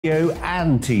radio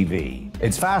and TV.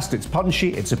 It's fast, it's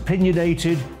punchy, it's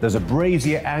opinionated, there's a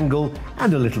brazier angle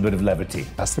and a little bit of levity.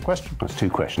 That's the question. That's two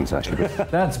questions, actually.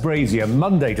 That's Brazier,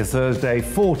 Monday to Thursday,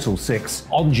 4 till 6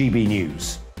 on GB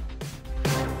News.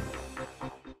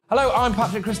 Hello, I'm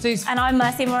Patrick Christie's. And I'm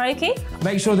Mercy Moroki.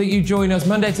 Make sure that you join us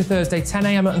Monday to Thursday, 10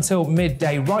 a.m. until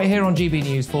midday, right here on GB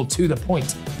News for To The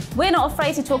Point. We're not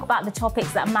afraid to talk about the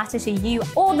topics that matter to you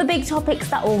or the big topics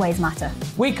that always matter.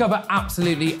 We cover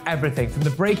absolutely everything, from the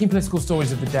breaking political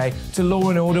stories of the day to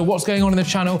law and order, what's going on in the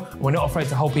channel. We're not afraid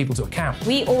to hold people to account.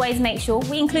 We always make sure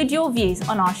we include your views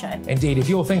on our show. Indeed, if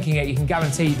you're thinking it, you can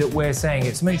guarantee that we're saying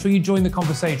it. So make sure you join the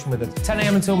conversation with us, 10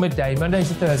 a.m. until midday, Monday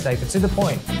to Thursday for To The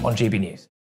Point on GB News.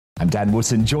 I'm Dan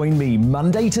Wootton. Join me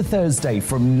Monday to Thursday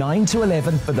from 9 to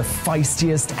 11 for the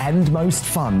feistiest and most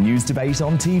fun news debate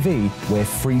on TV, where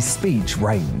free speech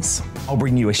reigns. I'll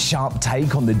bring you a sharp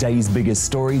take on the day's biggest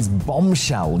stories,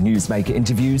 bombshell newsmaker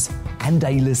interviews, and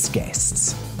A-list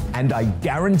guests. And I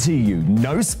guarantee you,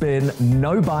 no spin,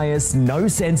 no bias, no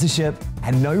censorship,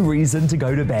 and no reason to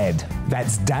go to bed.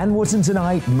 That's Dan Wootton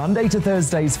tonight, Monday to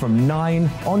Thursdays from 9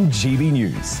 on GB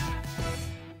News.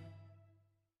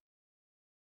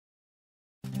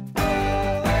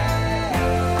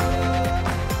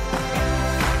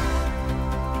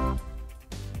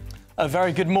 A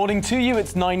very good morning to you.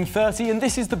 It's 9:30 and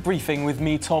this is The Briefing with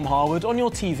me, Tom Harwood, on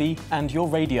your TV and your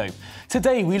radio.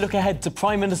 Today we look ahead to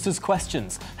Prime Minister's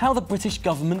questions, how the British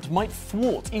government might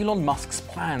thwart Elon Musk's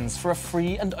plans for a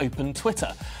free and open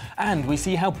Twitter. And we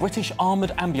see how British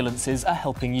armoured ambulances are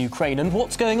helping Ukraine and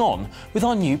what's going on with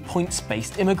our new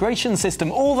points-based immigration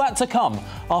system. All that to come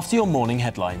after your morning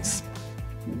headlines.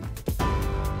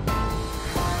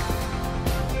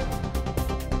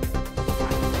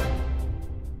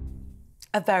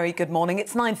 A very good morning.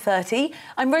 It's 9:30.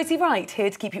 I'm Rosie Wright, here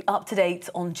to keep you up to date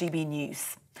on GB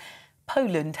News.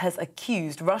 Poland has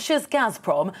accused Russia's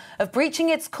Gazprom of breaching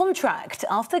its contract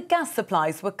after gas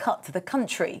supplies were cut to the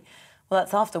country. Well,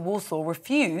 that's after Warsaw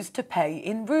refused to pay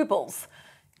in rubles.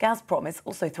 Gazprom is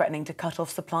also threatening to cut off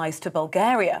supplies to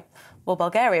Bulgaria. Well,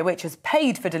 Bulgaria, which has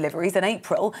paid for deliveries in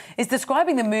April, is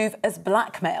describing the move as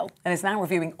blackmail and is now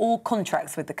reviewing all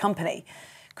contracts with the company.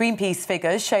 Greenpeace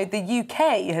figures showed the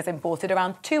UK has imported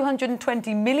around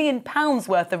 £220 million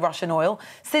worth of Russian oil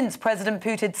since President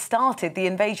Putin started the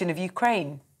invasion of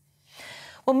Ukraine.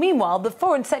 Well, meanwhile, the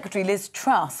Foreign Secretary Liz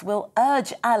Truss will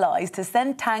urge allies to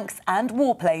send tanks and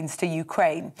warplanes to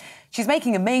Ukraine. She's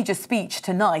making a major speech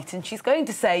tonight and she's going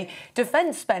to say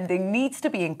defence spending needs to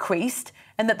be increased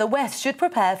and that the West should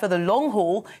prepare for the long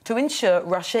haul to ensure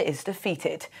Russia is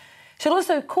defeated. She'll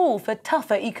also call for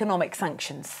tougher economic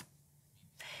sanctions.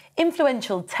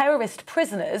 Influential terrorist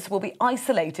prisoners will be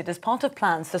isolated as part of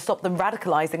plans to stop them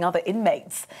radicalising other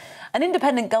inmates. An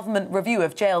independent government review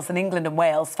of jails in England and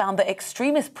Wales found that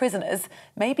extremist prisoners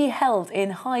may be held in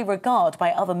high regard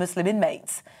by other Muslim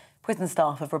inmates. Prison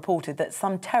staff have reported that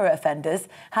some terror offenders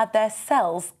had their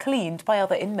cells cleaned by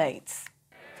other inmates.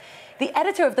 The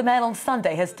editor of the Mail on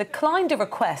Sunday has declined a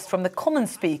request from the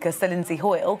Commons Speaker, Sir Lindsay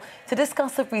Hoyle, to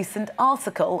discuss a recent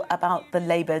article about the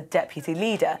Labour deputy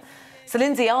leader. Sir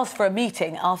Lindsay asked for a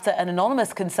meeting after an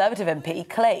anonymous Conservative MP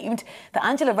claimed that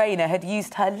Angela Rayner had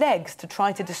used her legs to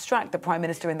try to distract the Prime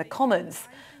Minister in the Commons.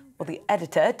 Well, the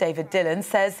editor, David Dillon,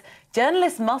 says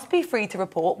journalists must be free to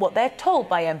report what they're told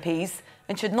by MPs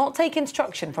and should not take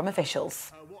instruction from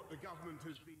officials.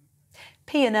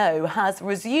 P&O has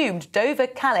resumed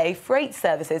Dover-Calais freight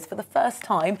services for the first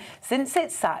time since it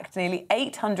sacked nearly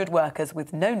 800 workers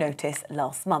with no notice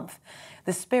last month.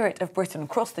 The Spirit of Britain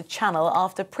crossed the Channel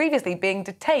after previously being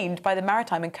detained by the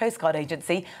Maritime and Coast Guard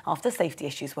Agency after safety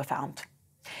issues were found.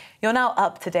 You're now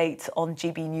up to date on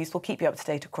GB News. We'll keep you up to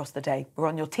date across the day. We're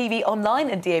on your TV, online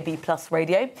and DAB+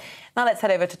 radio. Now let's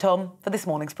head over to Tom for this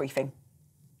morning's briefing.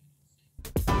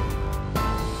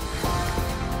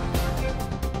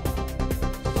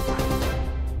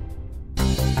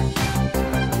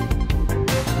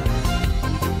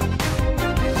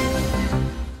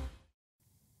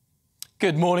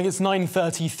 Good morning, it's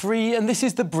 9:33 and this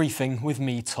is The Briefing with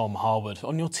me, Tom Harwood,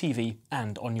 on your TV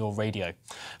and on your radio.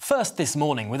 First this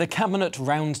morning, with a cabinet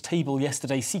round table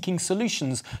yesterday seeking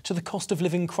solutions to the cost of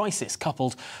living crisis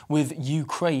coupled with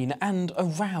Ukraine and a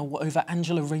row over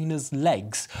Angela Rayner's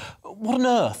legs. What on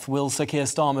earth will Sir Keir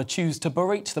Starmer choose to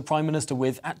berate the Prime Minister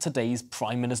with at today's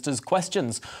Prime Minister's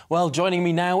Questions? Well, joining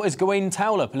me now is Gawain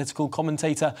Towler, political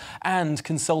commentator and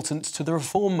consultant to the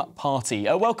Reform Party.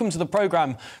 Welcome to the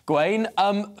programme, Gawain.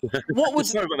 What would...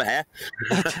 Sorry about my hair.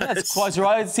 That's quite all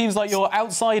right. It seems like you're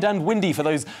outside and windy for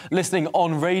those listening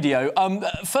on radio.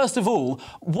 First of all,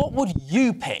 what would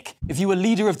you pick if you were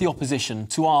leader of the opposition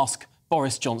to ask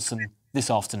Boris Johnson this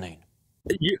afternoon.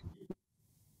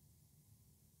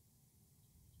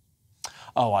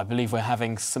 Oh, I believe we're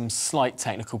having some slight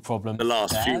technical problems. The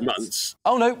last few months.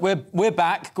 Oh no, we're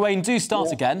back. Gawain, do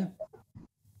start again.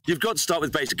 You've got to start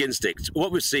with basic instinct.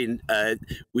 What we've seen,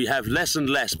 we have less and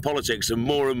less politics and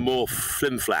more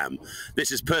flim-flam.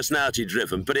 This is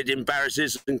personality-driven, but it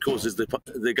embarrasses and causes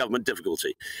the government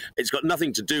difficulty. It's got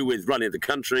nothing to do with running the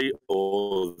country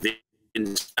or the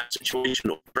situation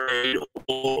or trade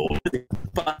or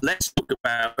but let's talk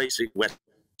about basic West.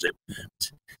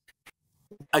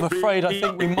 I'm afraid I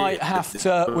think we might have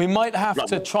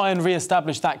to try and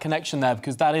re-establish that connection there,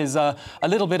 because that is a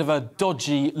little bit of a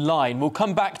dodgy line. We'll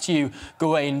come back to you,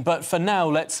 Gawain, but for now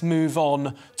let's move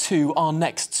on to our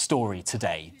next story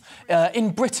today.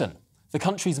 In Britain, the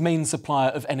country's main supplier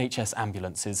of NHS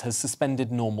ambulances has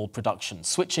suspended normal production,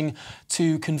 switching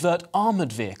to convert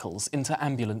armoured vehicles into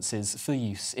ambulances for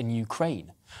use in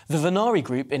Ukraine. The Venari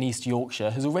Group in East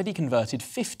Yorkshire has already converted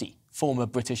 50 former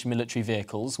British military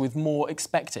vehicles, with more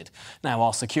expected. Now,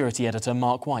 our security editor,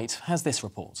 Mark White, has this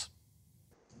report.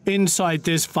 Inside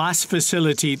this vast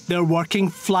facility, they're working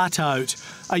flat out.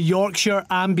 A Yorkshire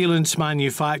ambulance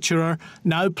manufacturer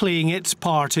now playing its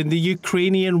part in the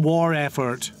Ukrainian war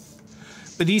effort.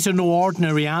 But these are no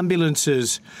ordinary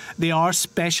ambulances. They are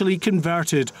specially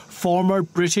converted former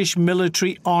British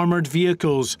military armoured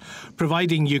vehicles,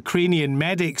 providing Ukrainian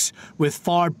medics with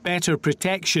far better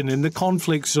protection in the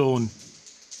conflict zone.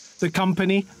 The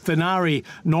company, Venari,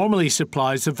 normally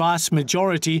supplies the vast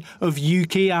majority of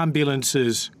UK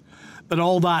ambulances. But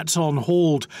all that's on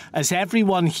hold, as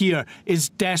everyone here is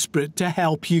desperate to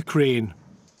help Ukraine.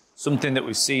 Something that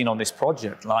we've seen on this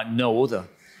project, like no other,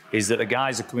 is that the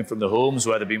guys are coming from the homes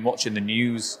where they've been watching the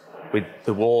news with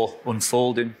the war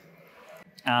unfolding.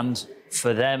 And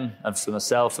for them and for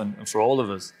myself and for all of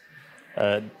us,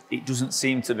 it doesn't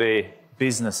seem to be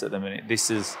business at the minute. This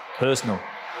is personal.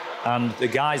 And the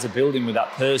guys are building with that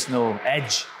personal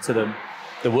edge to them.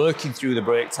 They're working through the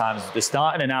break times. They're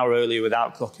starting an hour earlier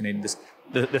without clocking in.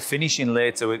 They're finishing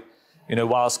later with,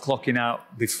 whilst clocking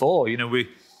out before.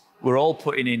 We're all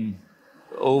putting in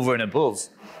over and above.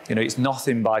 It's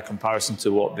nothing by comparison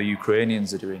to what the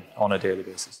Ukrainians are doing on a daily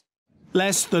basis.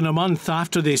 Less than a month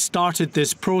after they started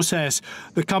this process,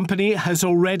 the company has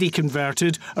already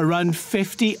converted around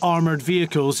 50 armoured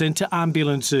vehicles into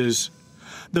ambulances.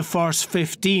 The first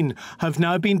 15 have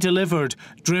now been delivered,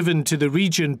 driven to the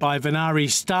region by Venari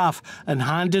staff and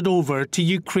handed over to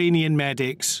Ukrainian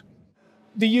medics.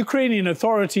 The Ukrainian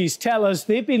authorities tell us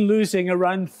they've been losing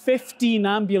around 15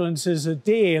 ambulances a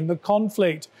day in the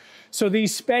conflict. So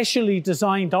these specially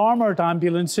designed armoured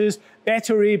ambulances,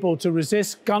 better able to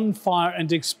resist gunfire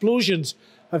and explosions,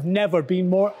 have never been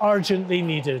more urgently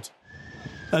needed.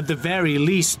 At the very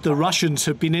least, the Russians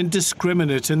have been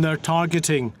indiscriminate in their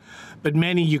targeting. But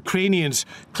many Ukrainians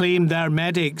claim their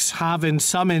medics have, in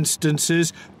some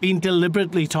instances, been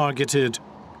deliberately targeted.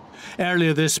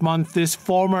 Earlier this month, this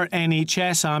former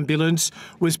NHS ambulance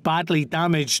was badly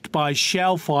damaged by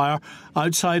shell fire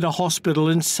outside a hospital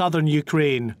in southern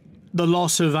Ukraine. The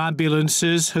loss of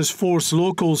ambulances has forced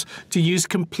locals to use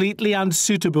completely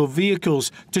unsuitable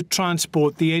vehicles to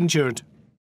transport the injured.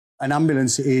 An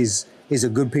ambulance is a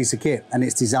good piece of kit and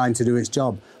it's designed to do its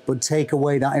job, but take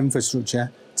away that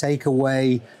infrastructure, take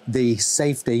away the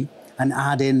safety and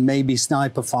add in maybe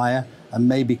sniper fire and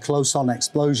maybe close-on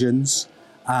explosions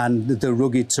and the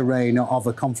rugged terrain of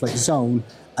a conflict zone,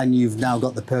 and you've now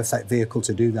got the perfect vehicle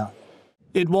to do that.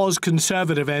 It was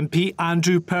Conservative MP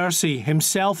Andrew Percy,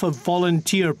 himself a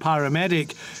volunteer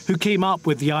paramedic, who came up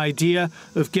with the idea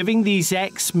of giving these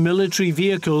ex-military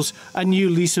vehicles a new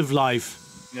lease of life.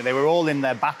 They were all in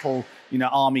their battle,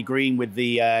 army green with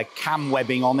the cam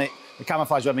webbing on it, the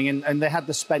camouflage webbing, and they had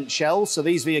the spent shells. So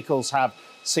these vehicles have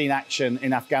seen action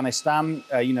in Afghanistan,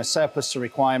 surplus to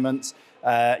requirements,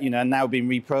 and now being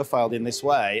reprofiled in this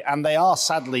way. And they are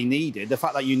sadly needed. The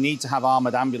fact that you need to have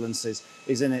armoured ambulances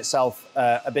is in itself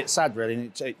a bit sad, really.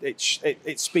 And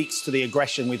it speaks to the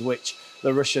aggression with which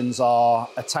the Russians are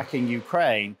attacking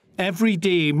Ukraine. Every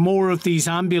day, more of these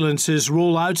ambulances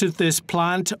roll out of this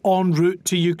plant en route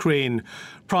to Ukraine.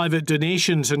 Private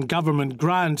donations and government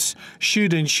grants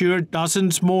should ensure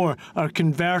dozens more are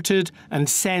converted and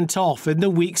sent off in the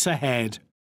weeks ahead.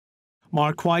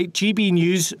 Mark White, GB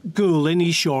News, Goole in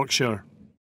East Yorkshire.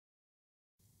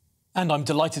 And I'm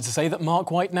delighted to say that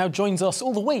Mark White now joins us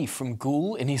all the way from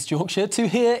Goole in East Yorkshire to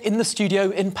here in the studio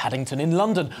in Paddington in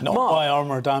London. Not Mark, by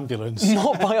armoured ambulance.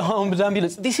 Not by armoured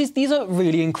ambulance. These are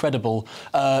really incredible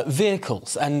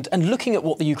vehicles. And looking at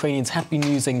what the Ukrainians had been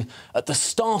using at the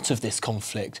start of this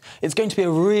conflict, it's going to be a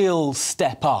real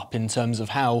step up in terms of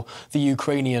how the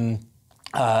Ukrainian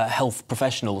health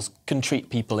professionals can treat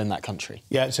people in that country.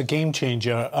 Yeah, it's a game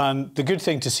changer. And the good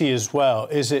thing to see as well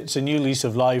is it's a new lease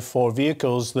of life for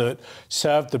vehicles that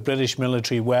served the British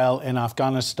military well in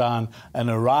Afghanistan and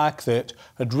Iraq, that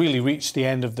had really reached the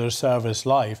end of their service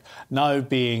life, now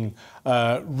being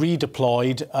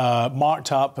redeployed,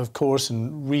 marked up, of course,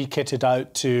 and re-kitted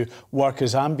out to work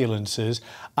as ambulances.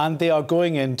 And they are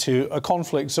going into a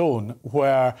conflict zone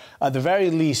where, at the very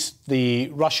least, the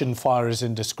Russian fire is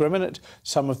indiscriminate.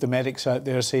 Some of the medics out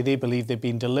there say they believe they've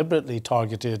been deliberately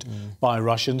targeted by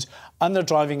Russians, and they're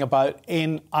driving about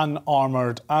in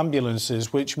unarmoured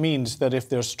ambulances, which means that if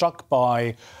they're struck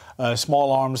by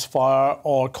small arms fire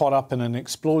or caught up in an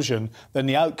explosion, then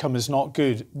the outcome is not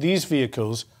good. These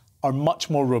vehicles are much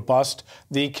more robust.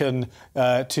 They can,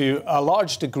 to a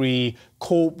large degree,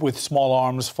 cope with small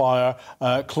arms fire,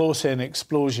 close-in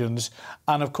explosions.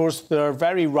 And, of course, they're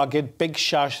very rugged, big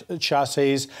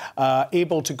chassis,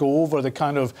 able to go over the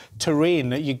kind of terrain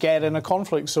that you get in a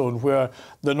conflict zone where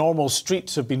the normal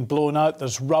streets have been blown out,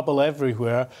 there's rubble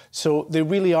everywhere. So they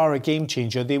really are a game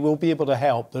changer. They will be able to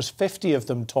help. There's 50 of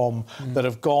them, Tom, that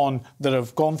have gone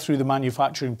through the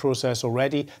manufacturing process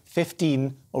already,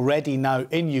 15 already now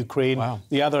in Ukraine. Wow.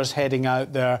 The others heading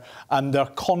out there, and they're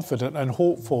confident and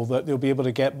hopeful that they'll be able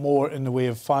to get more in the way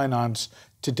of finance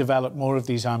to develop more of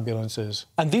these ambulances.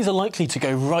 And these are likely to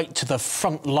go right to the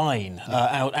front line,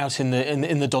 out in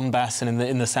the Donbass and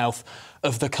in the south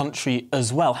of the country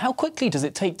as well. How quickly does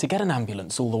it take to get an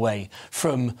ambulance all the way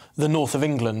from the north of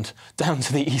England down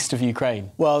to the east of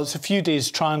Ukraine? Well, it's a few days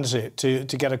transit to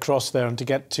get across there and to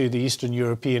get to the Eastern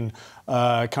European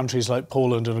countries like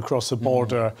Poland and across the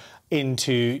border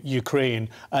into Ukraine.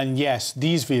 And yes,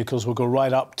 these vehicles will go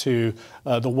right up to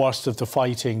the worst of the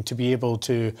fighting to be able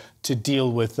to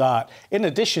deal with that. In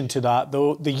addition to that,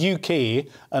 though, the UK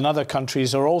and other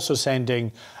countries are also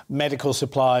sending medical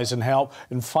supplies and help.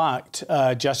 In fact,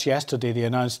 just yesterday they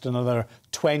announced another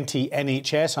 20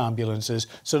 NHS ambulances.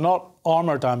 So not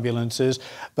armoured ambulances,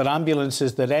 but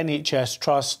ambulances that NHS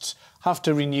trusts have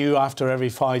to renew after every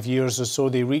 5 years or so.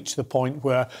 They reach the point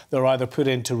where they're either put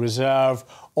into reserve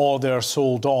or they're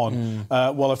sold on.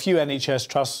 Well, a few NHS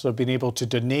trusts have been able to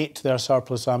donate their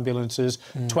surplus ambulances,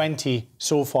 20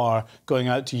 so far going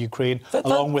out to Ukraine,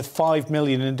 along with 5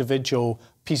 million individual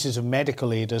pieces of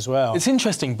medical aid as well. It's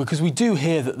interesting because we do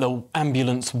hear that the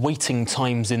ambulance waiting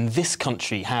times in this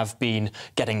country have been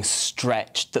getting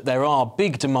stretched, that there are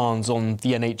big demands on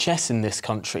the NHS in this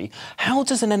country. How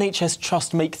does an NHS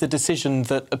trust make the decision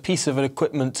that a piece of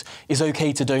equipment is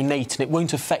OK to donate and it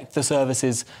won't affect the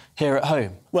services here at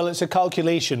home? Well, it's a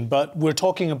calculation, but we're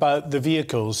talking about the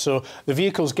vehicles. So the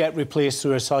vehicles get replaced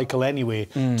through a cycle anyway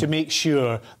to make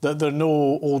sure that they're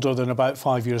no older than about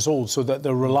 5 years old, so that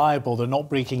they're reliable, they're not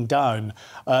breaking down.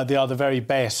 They are the very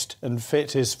best and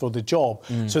fittest for the job.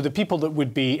 So the people that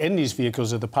would be in these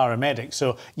vehicles are the paramedics.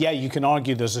 So, yeah, you can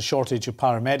argue there's a shortage of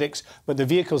paramedics, but the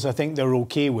vehicles I think they're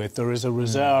OK with. There is a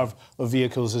reserve of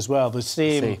vehicles as well. The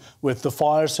same with the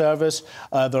fire service.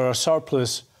 There are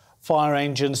surplus fire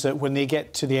engines that when they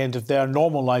get to the end of their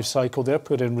normal life cycle, they're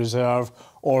put in reserve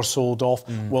or sold off.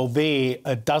 Well,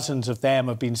 dozens of them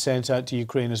have been sent out to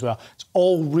Ukraine as well. It's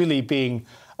all really being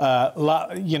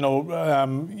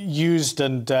used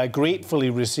and gratefully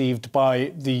received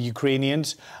by the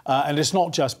Ukrainians. And it's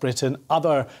not just Britain.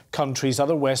 Other countries,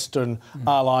 other Western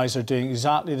allies are doing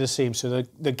exactly the same. So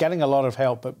they're getting a lot of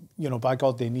help, but, by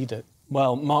God, they need it.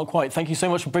 Well, Mark White, thank you so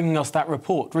much for bringing us that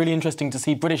report. Really interesting to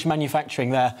see British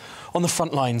manufacturing there on the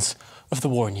front lines of the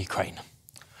war in Ukraine.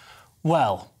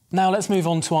 Well, now let's move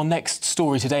on to our next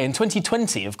story today. In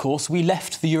 2020, of course, we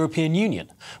left the European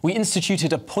Union. We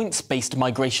instituted a points-based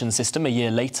migration system a year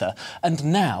later, and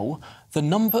now the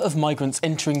number of migrants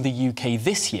entering the UK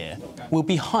this year will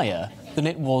be higher than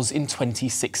it was in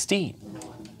 2016.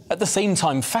 At the same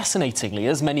time, fascinatingly,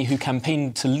 as many who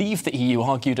campaigned to leave the EU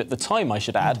argued at the time, I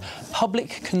should add, public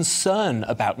concern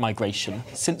about migration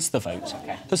since the vote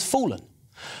has fallen.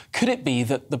 Could it be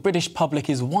that the British public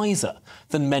is wiser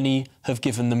than many have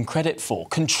given them credit for?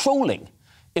 Controlling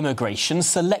immigration,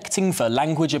 selecting for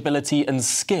language ability and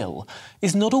skill,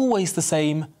 is not always the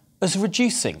same as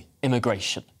reducing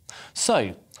immigration.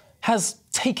 So, has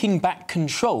taking back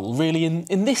control really,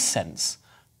 in this sense,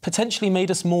 potentially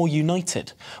made us more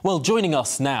united? Well, joining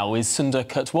us now is Sundar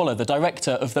Kurtwala, the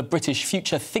director of the British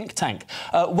Future think tank.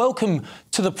 Welcome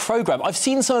to the programme. I've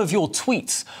seen some of your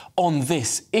tweets on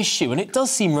this issue, and it does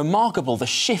seem remarkable, the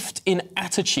shift in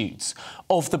attitudes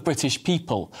of the British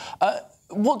people.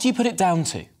 What do you put it down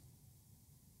to?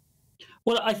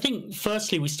 Well, I think,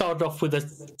 firstly, we started off with a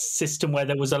system where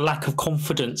there was a lack of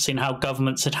confidence in how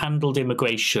governments had handled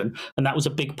immigration, and that was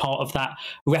a big part of that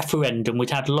referendum.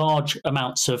 We'd had large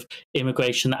amounts of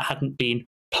immigration that hadn't been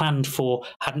planned for,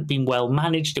 hadn't been well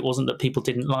managed. It wasn't that people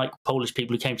didn't like Polish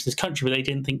people who came to this country, but they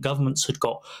didn't think governments had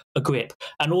got a grip.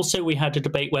 And also we had a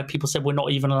debate where people said we're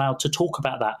not even allowed to talk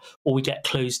about that or we get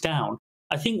closed down.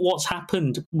 I think what's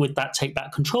happened with that take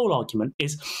back control argument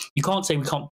is you can't say we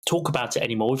can't talk about it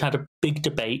anymore. We've had a big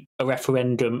debate, a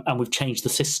referendum, and we've changed the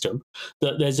system.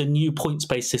 That there's a new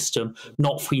points-based system,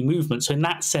 not free movement. So in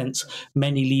that sense,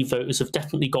 many Leave voters have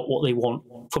definitely got what they want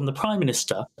from the Prime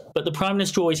Minister. But the Prime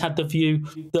Minister always had the view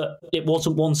that it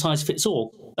wasn't one size fits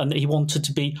all, and that he wanted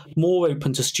to be more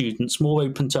open to students, more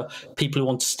open to people who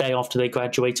want to stay after they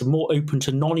graduated, more open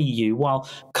to non-EU, while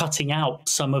cutting out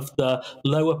some of the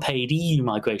lower paid EU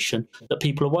migration that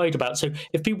people are worried about. So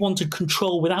if people wanted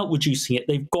control without reducing it,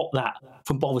 they've got that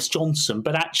from Boris Johnson.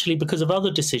 But actually, because of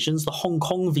other decisions, the Hong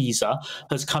Kong visa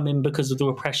has come in because of the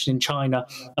repression in China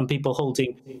and people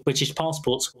holding British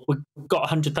passports. We've got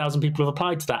 100,000 people who have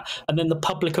applied to that. And then the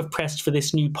public have pressed for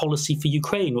this new policy for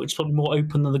Ukraine, which is probably more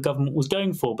open than the government was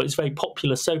going for, but it's very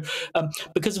popular. So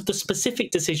because of the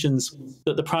specific decisions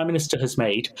that the Prime Minister has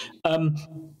made,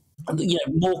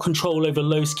 more control over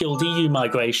low-skilled EU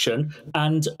migration,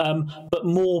 and but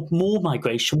more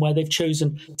migration where they've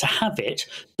chosen to have it.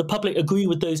 The public agree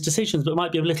with those decisions, but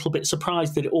might be a little bit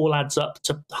surprised that it all adds up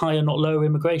to higher, not lower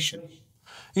immigration.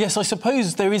 Yes, I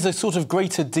suppose there is a sort of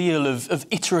greater deal of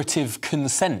iterative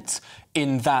consent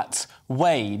in that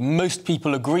way. Most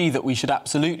people agree that we should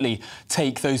absolutely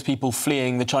take those people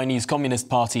fleeing the Chinese Communist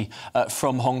Party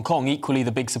from Hong Kong, equally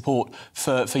the big support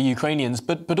for Ukrainians,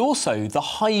 but also the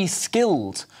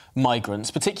high-skilled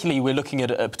migrants. Particularly, we're looking at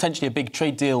potentially a big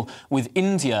trade deal with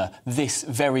India this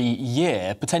very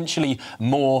year, potentially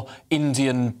more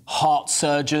Indian heart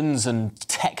surgeons and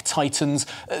tech titans.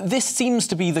 This seems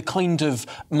to be the kind of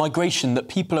migration that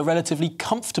people are relatively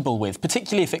comfortable with,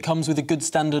 particularly if it comes with a good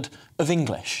standard of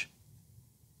English.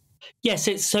 Yes,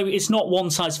 it's not one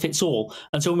size fits all.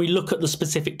 And so when we look at the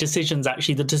specific decisions,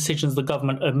 actually the decisions the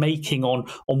government are making on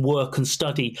work and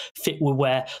study fit with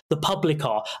where the public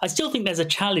are. I still think there's a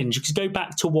challenge, because go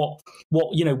back to what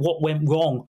went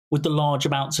wrong with the large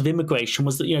amounts of immigration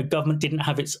was that, government didn't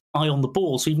have its eye on the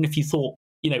ball. So even if you thought,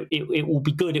 it will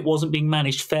be good, it wasn't being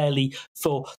managed fairly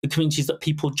for the communities that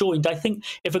people joined. I think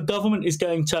if a government is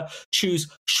going to choose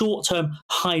short-term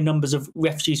high numbers of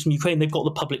refugees from Ukraine, they've got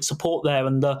the public support there,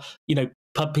 and the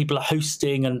people are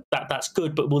hosting, and that's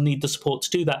good, but we'll need the support to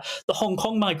do that. The Hong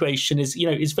Kong migration is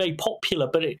very popular,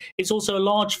 but it's also a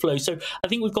large flow. So I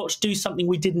think we've got to do something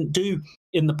we didn't do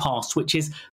in the past, which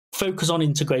is focus on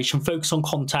integration, focus on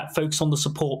contact, focus on the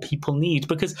support people need,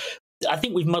 because I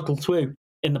think we've muddled through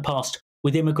in the past.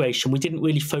 With immigration, we didn't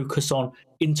really focus on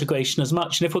integration as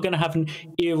much. And if we're going to have an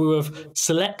era of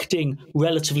selecting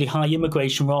relatively high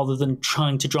immigration rather than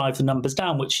trying to drive the numbers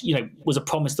down, which, was a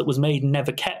promise that was made and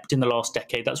never kept in the last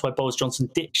decade. That's why Boris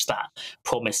Johnson ditched that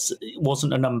promise. It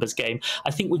wasn't a numbers game. I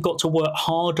think we've got to work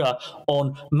harder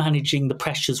on managing the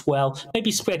pressures well,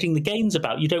 maybe spreading the gains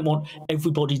about. You don't want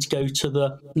everybody to go to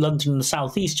the London and the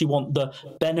South East. You want the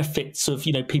benefits of,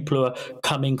 people who are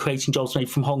coming, creating jobs maybe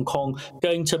from Hong Kong,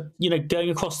 going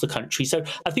across the country. So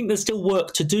I think there's still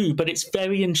work to do, but it's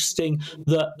very interesting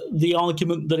that the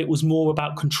argument that it was more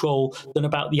about control than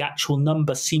about the actual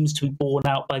number seems to be borne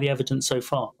out by the evidence so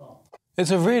far.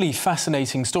 It's a really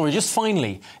fascinating story. Just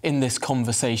finally, in this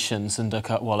conversation, Sundar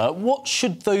Katwala, what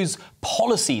should those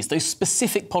policies, those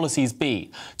specific policies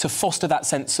be to foster that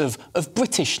sense of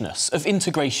Britishness, of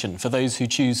integration for those who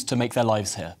choose to make their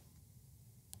lives here?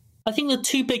 I think there are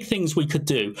two big things we could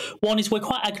do. One is we're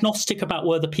quite agnostic about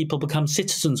whether people become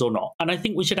citizens or not. And I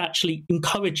think we should actually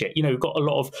encourage it. We've got a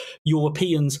lot of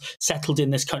Europeans settled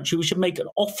in this country. We should make an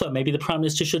offer. Maybe the Prime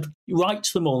Minister should write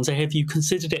to them all and say, have you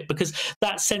considered it? Because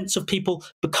that sense of people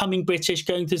becoming British,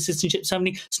 going through the citizenship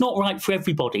ceremony, it's not right for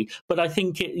everybody. But I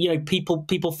think,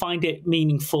 people find it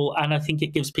meaningful. And I think it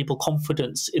gives people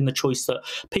confidence in the choice that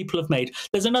people have made.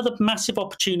 There's another massive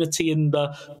opportunity in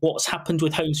what's happened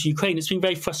with Homes for Ukraine. It's been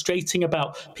very frustrating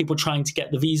about people trying to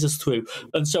get the visas through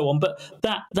and so on. But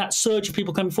that surge of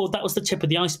people coming forward, that was the tip of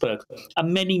the iceberg.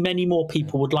 And many, many more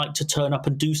people would like to turn up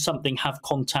and do something, have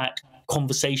contact,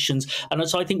 conversations. And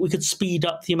so I think we could speed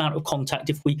up the amount of contact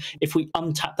if we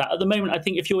untap that. At the moment, I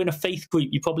think if you're in a faith group,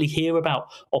 you probably hear about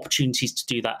opportunities to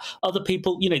do that. Other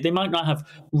people, they might not have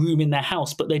room in their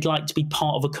house, but they'd like to be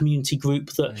part of a community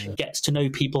group that gets to know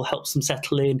people, helps them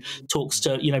settle in, talks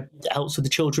to, helps with the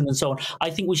children and so on. I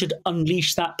think we should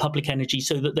unleash that public energy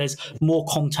so that there's more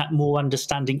contact, more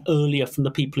understanding earlier from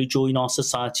the people who join our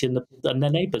society and their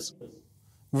neighbours.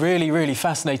 Really, really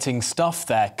fascinating stuff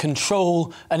there.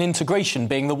 Control and integration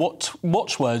being the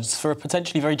watchwords for a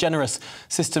potentially very generous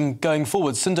system going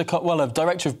forward. Sundar Kotwala,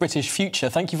 Director of British Future,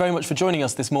 thank you very much for joining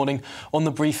us this morning on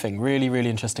The Briefing. Really, really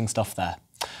interesting stuff there.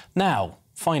 Now,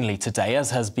 finally today,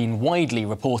 as has been widely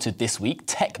reported this week,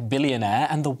 tech billionaire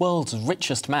and the world's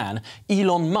richest man,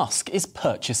 Elon Musk, is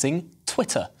purchasing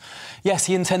Twitter. Yes,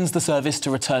 he intends the service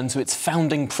to return to its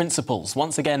founding principles,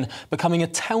 once again becoming a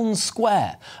town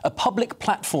square, a public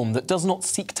platform that does not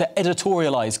seek to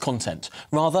editorialise content,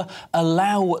 rather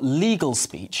allow legal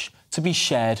speech to be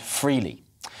shared freely.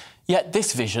 Yet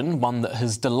this vision, one that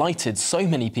has delighted so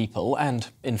many people and,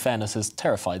 in fairness, has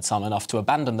terrified some enough to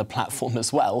abandon the platform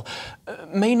as well,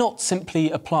 may not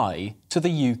simply apply to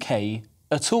the UK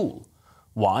at all.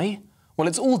 Why? Well,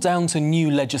 it's all down to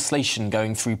new legislation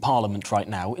going through Parliament right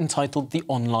now entitled the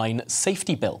Online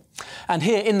Safety Bill. And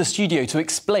here in the studio to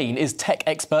explain is tech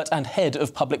expert and head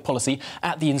of public policy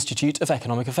at the Institute of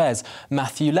Economic Affairs,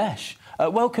 Matthew Lesh.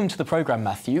 Welcome to the programme,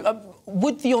 Matthew.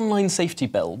 Would the Online Safety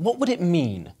Bill, what would it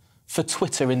mean for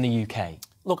Twitter in the UK?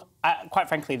 Look, quite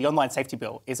frankly, the Online Safety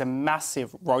Bill is a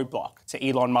massive roadblock to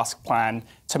Elon Musk's plan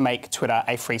to make Twitter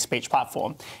a free speech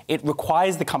platform. It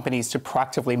requires the companies to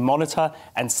proactively monitor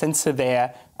and censor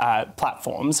their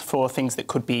platforms for things that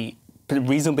could be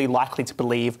reasonably likely to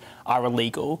believe are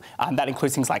illegal. That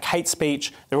includes things like hate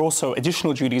speech. There are also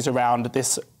additional duties around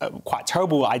this quite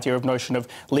terrible notion of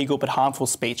legal but harmful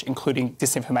speech, including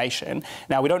disinformation.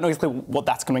 Now, we don't know exactly what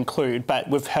that's going to include, but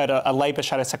we've heard a Labour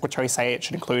Shadow Secretary say it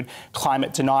should include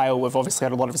climate denial. We've obviously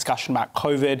had a lot of discussion about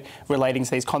COVID relating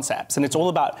to these concepts. And it's all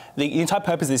about the entire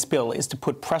purpose of this bill is to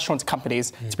put pressure onto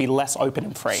companies to be less open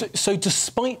and free. So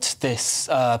despite this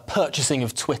purchasing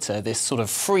of Twitter, this sort of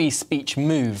free speech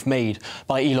move made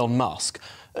by Elon Musk,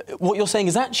 what you're saying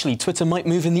is actually Twitter might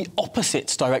move in the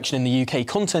opposite direction in the UK.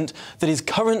 Content that is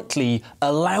currently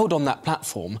allowed on that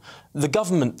platform, the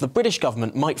government, the British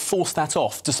government, might force that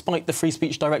off despite the free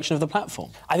speech direction of the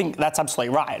platform. I think that's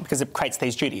absolutely right, because it creates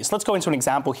these duties. Let's go into an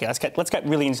example here. Let's get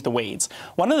really into the weeds.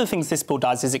 One of the things this bill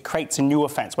does is it creates a new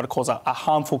offence, what it calls a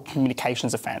harmful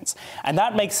communications offence. And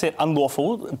that makes it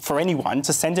unlawful for anyone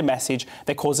to send a message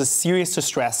that causes serious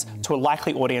distress to a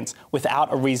likely audience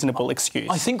without a reasonable excuse.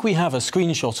 I think we have a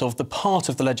screenshot of the part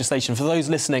of the legislation for those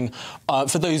listening,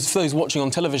 for those watching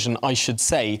on television, I should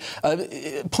say,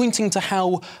 pointing to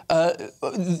how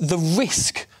the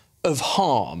risk of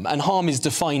harm, and harm is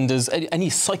defined as any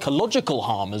psychological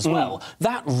harm as well,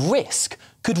 that risk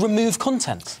could remove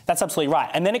content. That's absolutely right.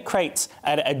 And then it creates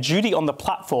a duty on the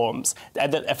platforms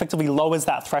that effectively lowers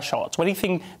that threshold to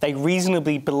anything they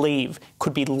reasonably believe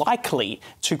could be likely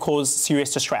to cause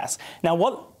serious distress. Now,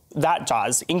 what that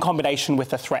does, in combination with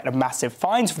the threat of massive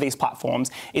fines for these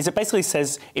platforms, is it basically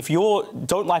says if you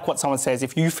don't like what someone says,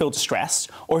 if you feel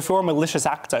distressed, or if you're a malicious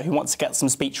actor who wants to get some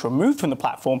speech removed from the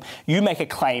platform, you make a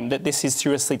claim that this is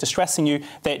seriously distressing you,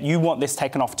 that you want this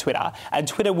taken off Twitter. And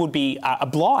Twitter would be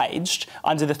obliged,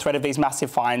 under the threat of these massive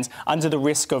fines, under the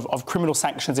risk of criminal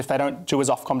sanctions if they don't do as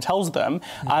Ofcom tells them,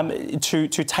 to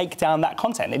take down that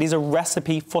content. It is a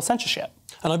recipe for censorship.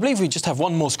 And I believe we just have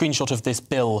one more screenshot of this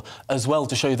bill as well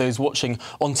to show those watching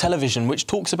on television, which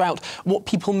talks about what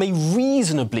people may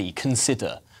reasonably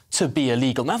consider to be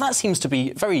illegal. Now, that seems to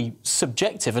be very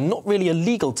subjective and not really a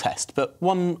legal test, but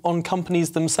one on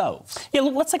companies themselves. Yeah,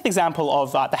 look, let's take the example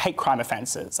of the hate crime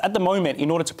offences. At the moment,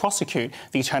 in order to prosecute,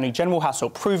 the Attorney General has to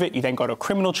approve it. You then go to a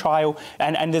criminal trial,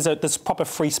 and there's proper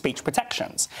free speech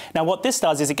protections. Now, what this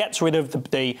does is it gets rid of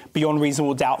the beyond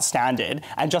reasonable doubt standard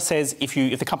and just says if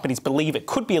the companies believe it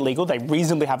could be illegal, they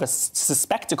reasonably have a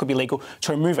suspect it could be illegal,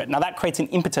 to remove it. Now, that creates an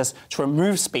impetus to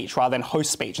remove speech rather than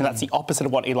host speech, and that's the opposite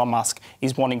of what Elon Musk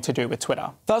is wanting to do with Twitter.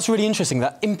 That's really interesting,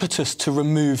 that impetus to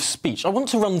remove speech. I want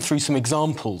to run through some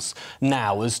examples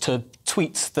now as to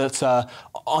tweets that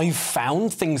I've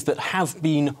found, things that have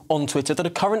been on Twitter, that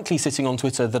are currently sitting on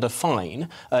Twitter, that are fine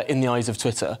in the eyes of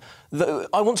Twitter.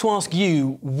 I want to ask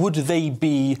you, would they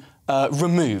be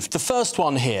removed? The first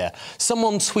one here,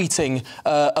 someone tweeting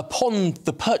upon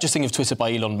the purchasing of Twitter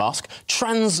by Elon Musk,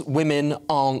 trans women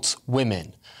aren't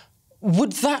women.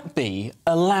 Would that be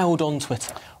allowed on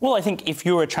Twitter? Well, I think if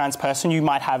you're a trans person, you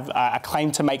might have a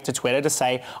claim to make to Twitter to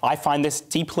say, I find this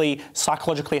deeply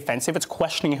psychologically offensive. It's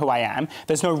questioning who I am.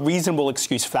 There's no reasonable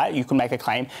excuse for that. You can make a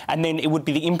claim. And then it would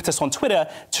be the impetus on Twitter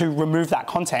to remove that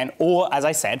content or, as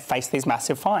I said, face these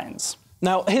massive fines.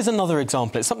 Now, here's another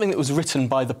example. It's something that was written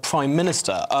by the Prime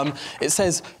Minister. It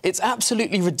says, it's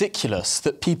absolutely ridiculous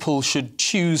that people should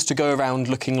choose to go around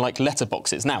looking like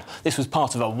letterboxes. Now, this was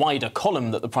part of a wider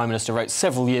column that the Prime Minister wrote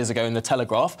several years ago in The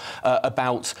Telegraph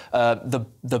about the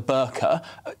burqa.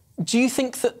 Do you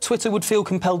think that Twitter would feel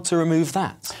compelled to remove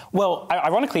that? Well,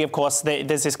 ironically, of course,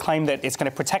 there's this claim that it's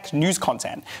going to protect news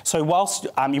content. So whilst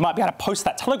you might be able to post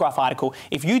that Telegraph article,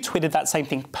 if you tweeted that same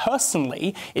thing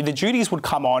personally, the duties would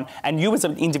come on, and you as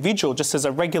an individual, just as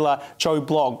a regular Joe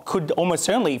blog, could almost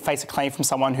certainly face a claim from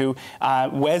someone who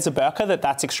wears a burqa,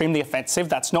 that's extremely offensive,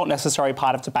 that's not necessarily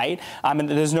part of debate, and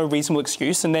there's no reasonable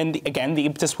excuse. And then, again, the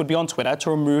impetus would be on Twitter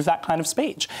to remove that kind of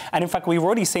speech. And in fact, we've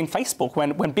already seen Facebook,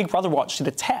 when Big Brother Watch did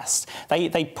a test,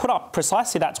 they put up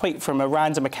precisely that tweet from a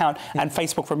random account and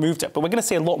Facebook removed it. But we're going to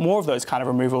see a lot more of those kind of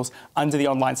removals under the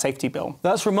online safety bill.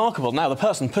 That's remarkable. Now, the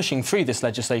person pushing through this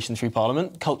legislation through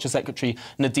Parliament, Culture Secretary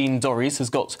Nadine Dorries, has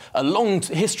got a long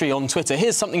history on Twitter.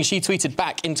 Here's something she tweeted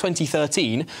back in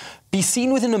 2013. Be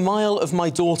seen within a mile of my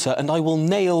daughter and I will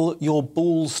nail your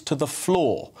balls to the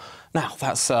floor. Now,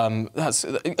 that's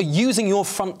using your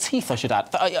front teeth, I should add.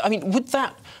 I mean, would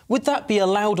that be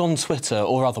allowed on Twitter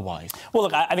or otherwise? Well,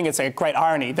 look, I think it's a great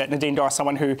irony that Nadine Dorries,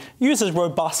 someone who uses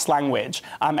robust language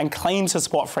and claims to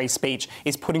support free speech,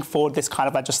 is putting forward this kind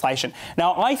of legislation.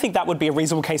 Now, I think that would be a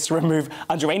reasonable case to remove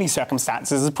under any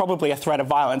circumstances. It's probably a threat of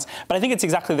violence. But I think it's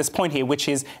exactly this point here, which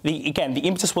is, the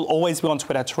impetus will always be on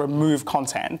Twitter to remove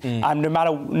content, no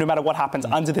matter what happens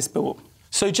under this bill.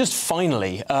 So just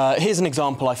finally, here's an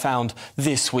example I found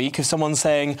this week of someone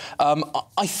saying,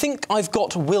 I think I've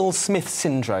got Will Smith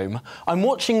syndrome. I'm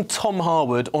watching Tom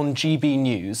Harwood on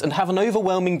GBNews and have an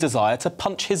overwhelming desire to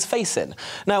punch his face in.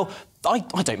 Now, I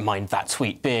don't mind that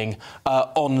tweet being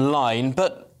online,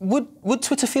 but would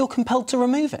Twitter feel compelled to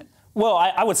remove it? Well,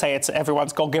 I would say it's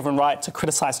everyone's God-given right to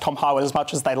criticise Tom Harwood as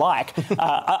much as they like.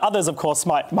 Others, of course,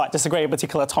 might disagree, in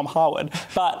particular Tom Harwood.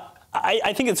 But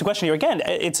I think it's a question here again.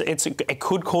 It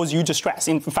could cause you distress.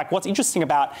 In fact, what's interesting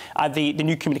about the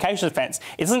new communications offence,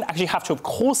 it doesn't actually have to have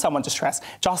caused someone distress,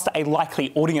 just a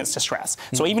likely audience distress.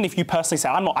 So even if you personally say,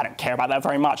 I don't care about that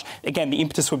very much, again, the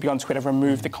impetus would be on Twitter to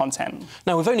remove the content.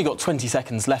 Now, we've only got 20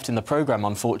 seconds left in the programme,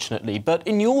 unfortunately, but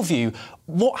in your view,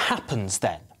 what happens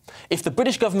then? If the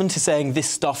British government is saying this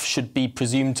stuff should be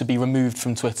presumed to be removed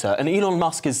from Twitter, and Elon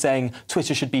Musk is saying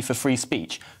Twitter should be for free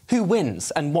speech, who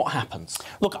wins and what happens?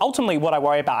 Look, ultimately what I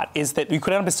worry about is that you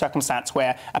could end up in a circumstance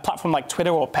where a platform like Twitter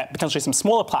or potentially some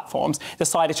smaller platforms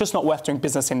decide it's just not worth doing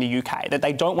business in the UK, that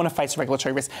they don't want to face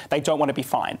regulatory risk, they don't want to be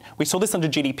fined. We saw this under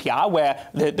GDPR, where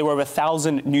there were over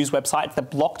 1,000 news websites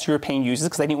that blocked European users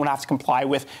because they didn't want to have to comply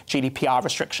with GDPR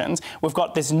restrictions. We've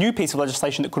got this new piece of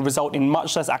legislation that could result in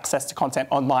much less access to content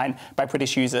online by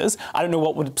British users. I don't know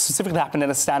what would specifically happen in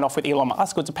a standoff with Elon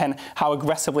Musk. It would depend how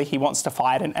aggressively he wants to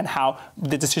fight and how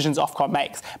the decisions Ofcom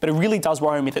makes. But it really does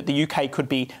worry me that the UK could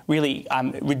be really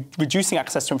reducing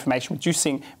access to information,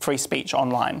 reducing free speech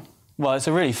online. Well, it's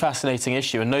a really fascinating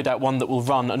issue and no doubt one that will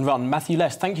run and run. Matthew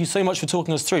Less, thank you so much for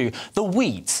talking us through the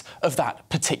weeds of that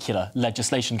particular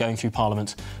legislation going through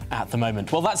Parliament at the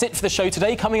moment. Well, that's it for the show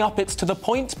today. Coming up, it's To The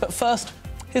Point. But first,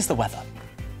 here's the weather.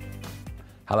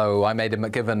 Hello, I'm Aidan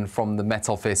McGivern from the Met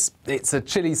Office. It's a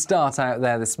chilly start out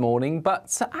there this morning,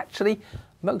 but actually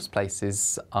most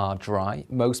places are dry,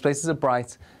 most places are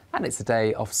bright, and it's a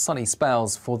day of sunny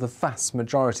spells for the vast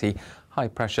majority. High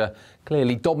pressure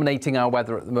clearly dominating our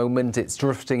weather at the moment. It's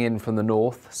drifting in from the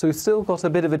north, so we've still got a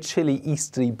bit of a chilly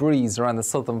easterly breeze around the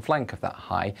southern flank of that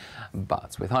high,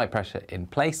 but with high pressure in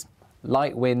place,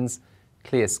 light winds,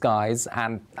 clear skies,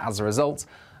 and as a result,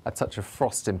 a touch of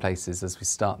frost in places as we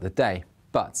start the day.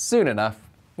 But soon enough,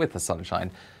 with the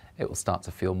sunshine, it will start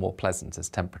to feel more pleasant as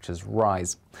temperatures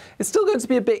rise. It's still going to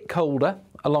be a bit colder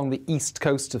along the east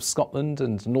coast of Scotland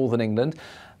and northern England,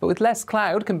 but with less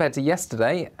cloud compared to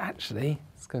yesterday, actually,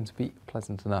 it's going to be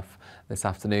pleasant enough this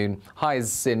afternoon.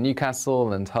 Highs in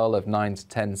Newcastle and Hull of 9 to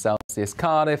 10 Celsius,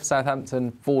 Cardiff,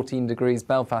 Southampton 14 degrees,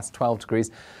 Belfast 12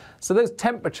 degrees. So those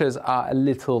temperatures are a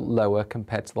little lower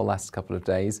compared to the last couple of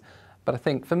days, but I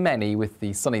think for many, with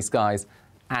the sunny skies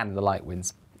and the light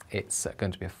winds, it's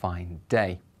going to be a fine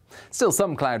day. Still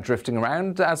some cloud drifting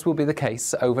around, as will be the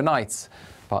case overnight.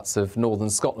 Parts of northern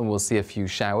Scotland will see a few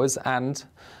showers, and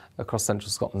across central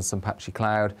Scotland some patchy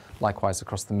cloud, likewise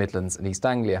across the Midlands and East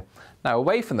Anglia. Now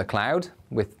away from the cloud,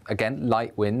 with again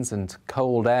light winds and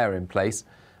cold air in place,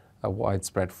 A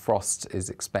widespread frost is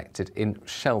expected in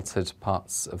sheltered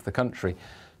parts of the country.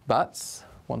 But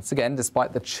once again,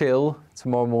 despite the chill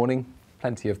tomorrow morning,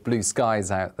 plenty of blue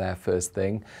skies out there first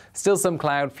thing. Still some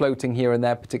cloud floating here and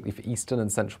there, particularly for eastern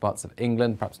and central parts of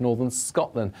England, perhaps northern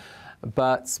Scotland.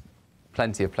 But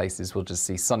plenty of places will just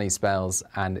see sunny spells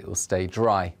and it will stay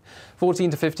dry.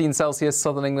 14 to 15 Celsius,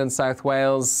 southern England, South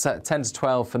Wales, 10 to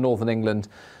 12 for northern England,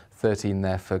 13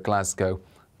 there for Glasgow,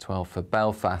 12 for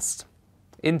Belfast.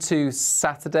 Into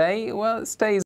Saturday, well, it stays